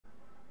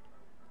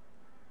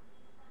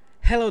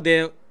Hello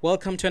there,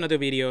 welcome to another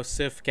video,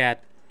 SurfCat.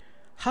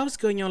 How's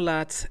going on,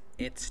 lads?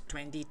 It's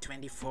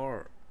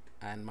 2024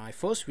 and my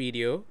first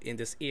video in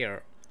this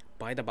year.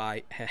 By the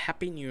by, a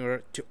happy new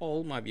year to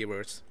all my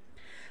viewers.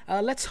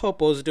 Let's hope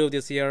positive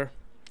this year.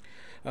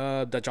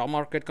 The job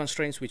market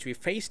constraints which we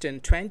faced in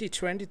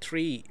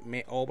 2023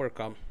 may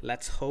overcome.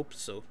 Let's hope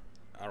so.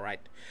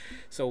 Alright,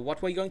 so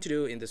what we're going to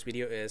do in this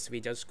video is we're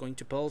just going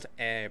to build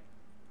a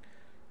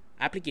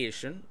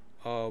application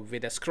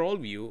with a scroll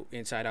view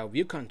inside our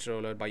view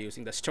controller by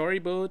using the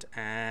Storyboard,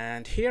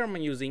 and here I'm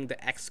using the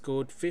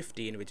XCode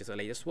 15, which is the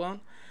latest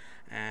one,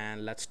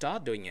 and let's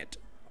start doing it.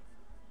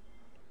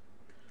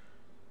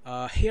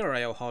 Here I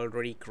have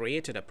already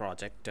created a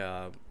project,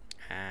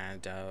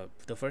 and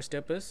the first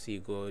step is you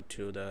go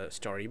to the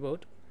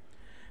Storyboard,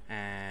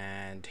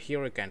 and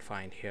here you can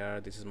find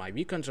here this is my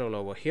view controller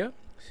over here.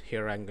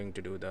 Here I'm going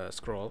to do the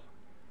scroll.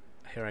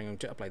 Here I'm going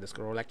to apply the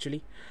scroll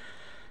actually.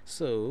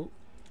 So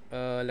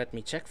let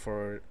me check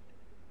for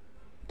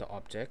the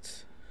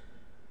objects.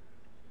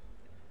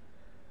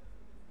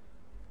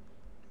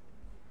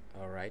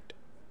 Alright,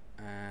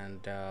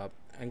 and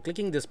I'm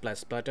clicking this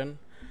plus button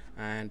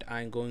and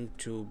I'm going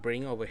to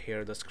bring over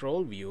here the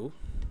scroll view,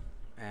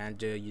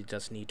 and you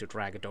just need to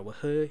drag it over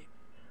here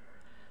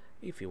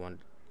if you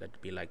want that to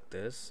be like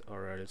this,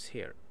 or else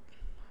here.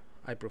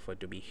 I prefer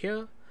to be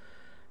here,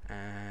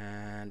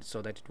 and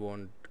so that it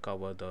won't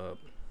cover the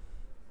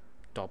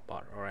top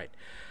part. Alright,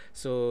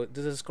 so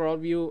this is scroll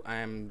view. I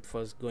am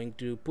first going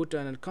to put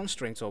an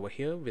constraints over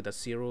here with a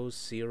 0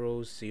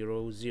 0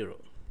 0 0.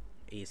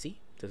 Easy.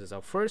 This is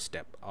our first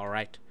step.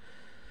 Alright,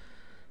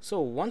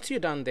 so once you're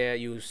done there,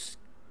 you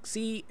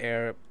see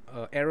error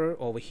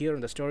over here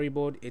in the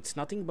Storyboard. It's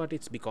nothing but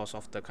it's because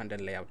of the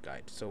content layout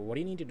guide. So what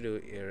you need to do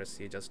is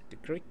you just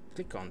click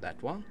on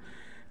that one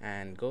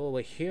and go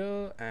over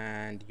here,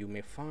 and you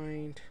may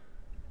find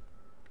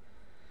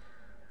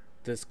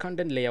this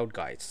content layout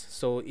guides.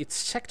 So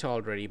it's checked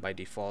already by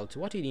default.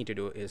 What you need to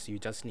do is you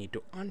just need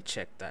to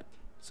uncheck that.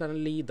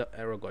 Suddenly the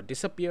error got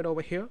disappeared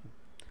over here.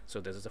 So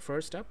this is the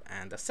first step,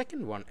 and the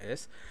second one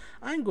is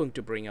I'm going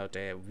to bring out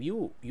a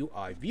view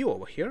UI view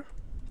over here,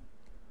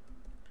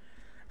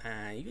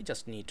 and you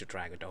just need to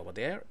drag it over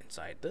there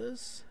inside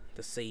this,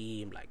 the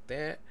same like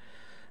there,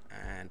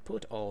 and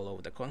put all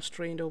over the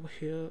constraint over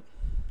here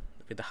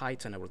with the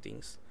heights and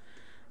everything.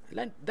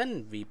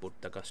 Then we put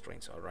the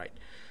constraints. Alright,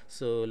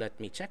 so let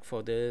me check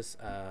for this.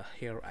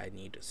 Here I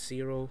need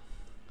 0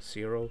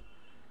 0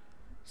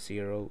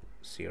 0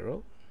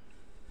 0,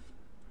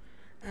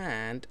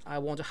 and I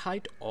want a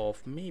height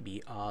of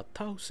maybe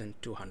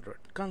 1200.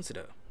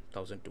 Consider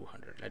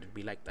 1200, let it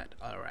be like that.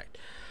 Alright,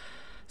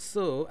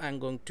 so I'm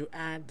going to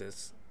add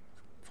this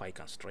 5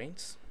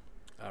 constraints.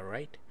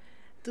 Alright,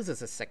 this is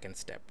the second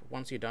step.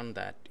 Once you've done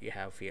that, you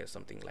have here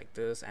something like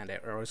this, and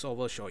the error is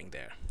over showing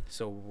there.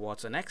 So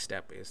what's the next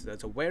step is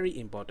there's a very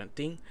important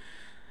thing.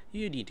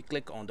 You need to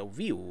click on the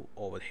view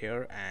over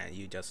here, and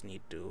you just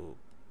need to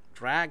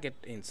drag it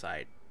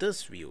inside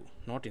this view,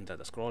 not into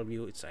the scroll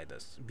view, inside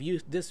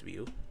this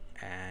view,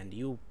 and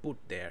you put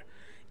there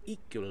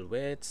equal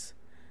widths,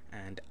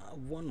 and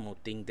one more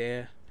thing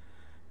there,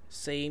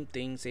 same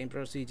thing, same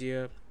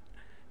procedure,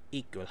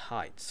 equal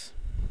heights.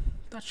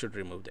 That should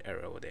remove the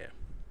error over there.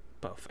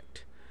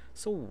 Perfect.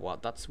 So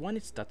what that's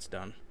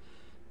done,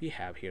 we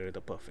have here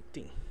the perfect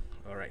thing.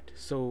 Alright,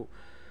 so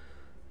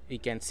you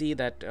can see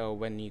that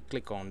when you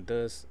click on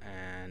this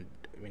and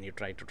when you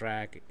try to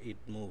drag, it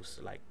moves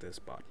like this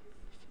part.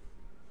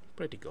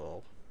 Pretty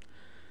cool.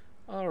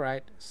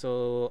 Alright,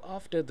 so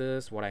after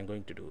this, what I'm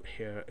going to do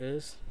here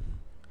is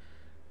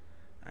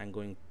I'm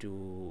going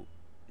to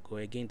go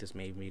again this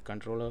maybe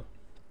controller,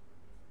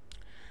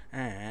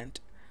 and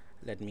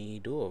let me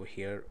do over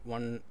here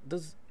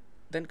this.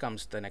 Then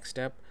comes the next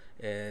step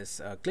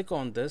is click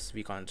on this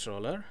V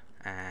controller,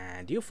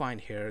 and you find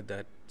here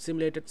that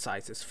simulated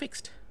size is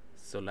fixed.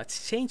 So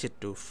let's change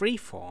it to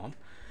freeform,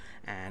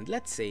 and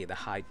let's say the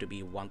height to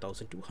be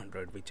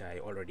 1200, which I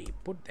already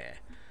put there.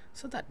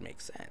 So that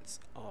makes sense.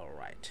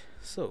 Alright,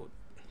 so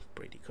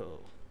pretty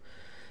cool.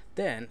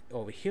 Then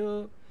over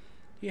here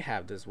you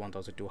have this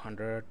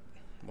 1200,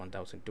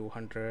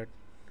 1200,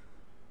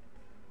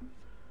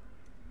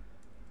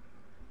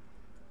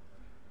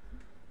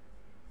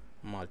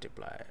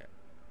 multiply.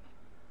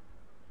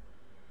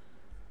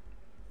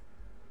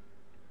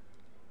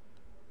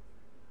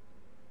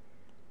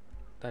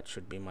 That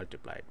should be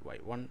multiplied by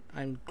 1.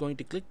 I'm going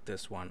to click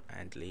this one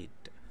and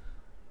delete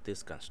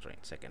this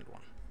constraint, second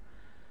one.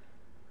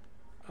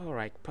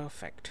 Alright,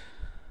 perfect.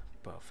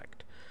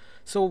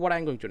 So what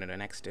I'm going to do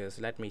next is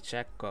let me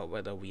check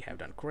whether we have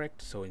done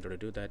correct. So in order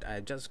to do that, I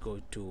just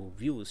go to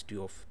views,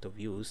 two of the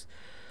views,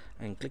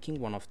 and clicking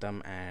one of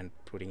them and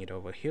putting it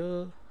over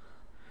here,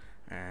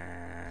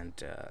 and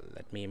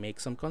let me make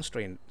some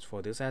constraints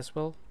for this as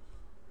well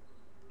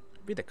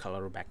with a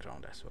color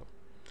background as well.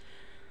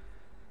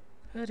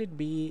 Let it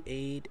be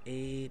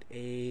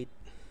 888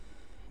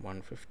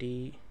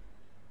 150,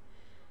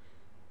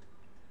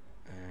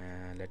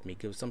 and let me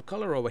give some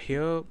color over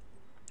here.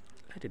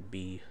 Let it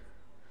be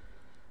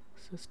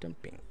system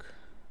pink.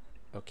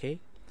 Okay,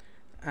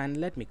 and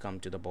let me come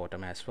to the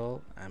bottom as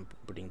well. I'm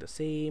putting the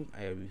same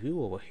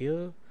view over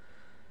here,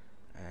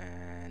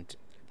 and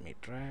let me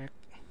drag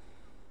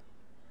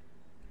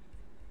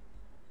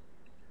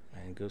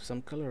and give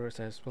some colors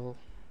as well.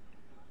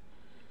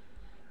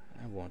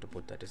 I want to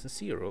put that as a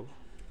 0,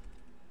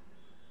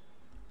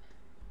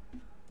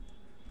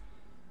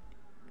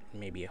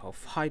 maybe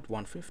of height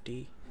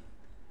 150,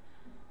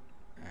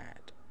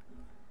 and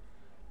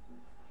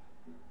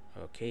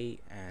okay,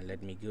 and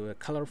let me give a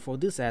color for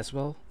this as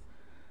well.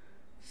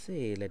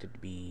 Say let it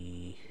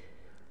be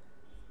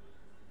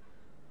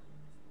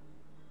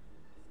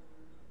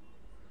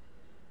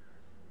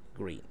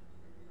green.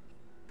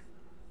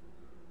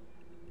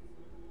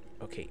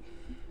 Okay,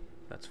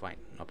 that's fine,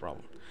 no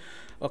problem.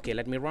 Okay,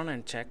 let me run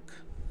and check.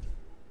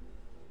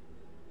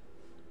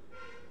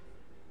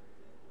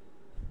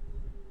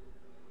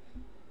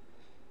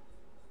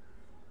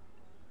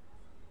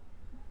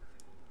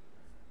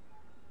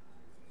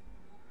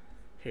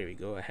 Here we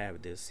go, I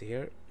have this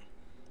here.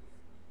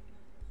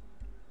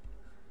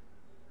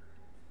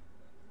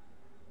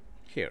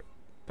 Here,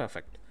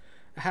 perfect.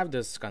 I have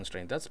this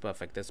constraint. That's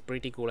perfect. That's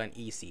pretty cool and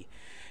easy.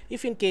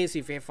 If in case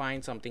if you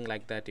find something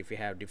like that, if you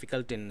have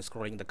difficulty in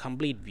scrolling the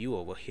complete view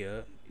over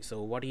here,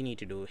 so what you need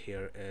to do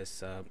here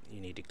is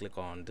you need to click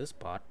on this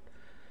part,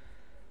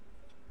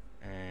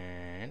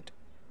 and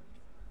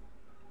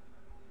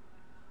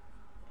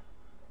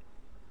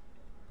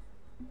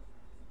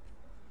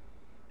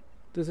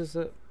this is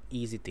a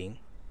easy thing.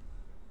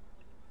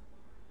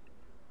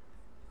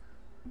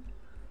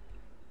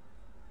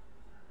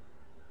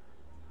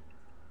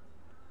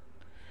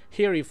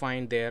 Here you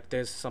find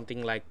there's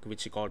something like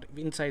which you called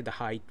inside the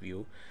height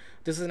view.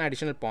 This is an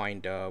additional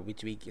point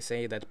which we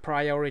say that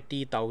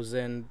priority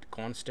 1000,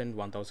 constant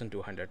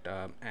 1200.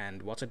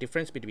 And what's the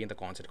difference between the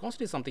constant?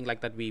 Constant is something like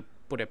that we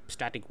put a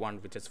static one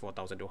which is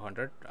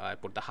 4200. I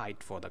put the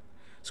height for the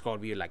scroll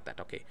view like that.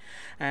 Okay,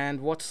 and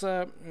what's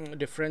the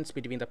difference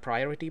between the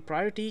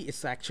priority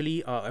is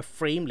actually a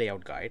frame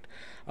layout guide.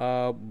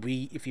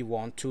 If you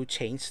want to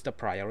change the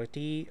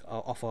priority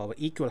of our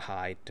equal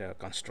height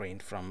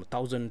constraint from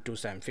 1000 to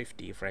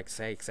 750, for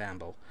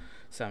example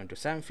 7 to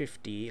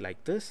 750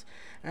 like this.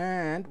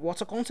 And what's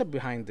the concept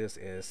behind this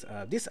is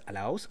this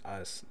allows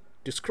us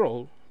to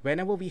scroll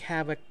whenever we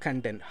have a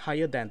content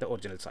higher than the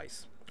original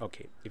size.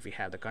 Okay, if we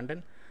have the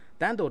content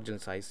than the original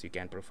size, you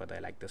can prefer the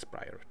like this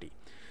priority.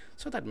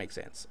 So that makes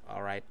sense.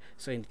 All right,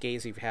 so in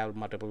case if you have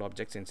multiple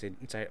objects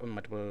inside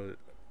multiple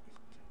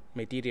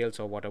materials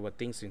or whatever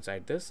things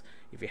inside this,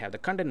 if you have the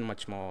content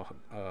much more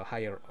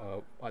higher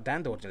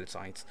than the original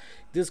size,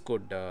 this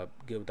could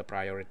give the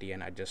priority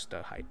and adjust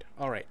the height.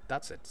 All right,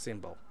 that's it,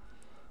 simple.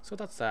 So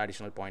that's the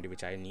additional point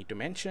which I need to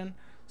mention.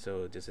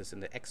 So this is in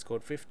the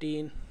Xcode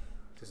 15.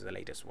 This is the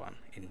latest one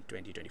in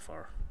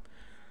 2024.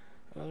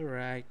 All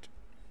right,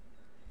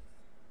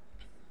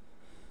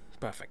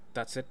 perfect,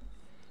 that's it.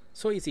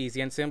 So it's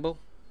easy and simple.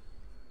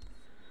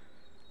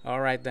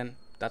 All right then,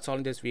 that's all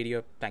in this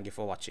video. Thank you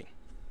for watching.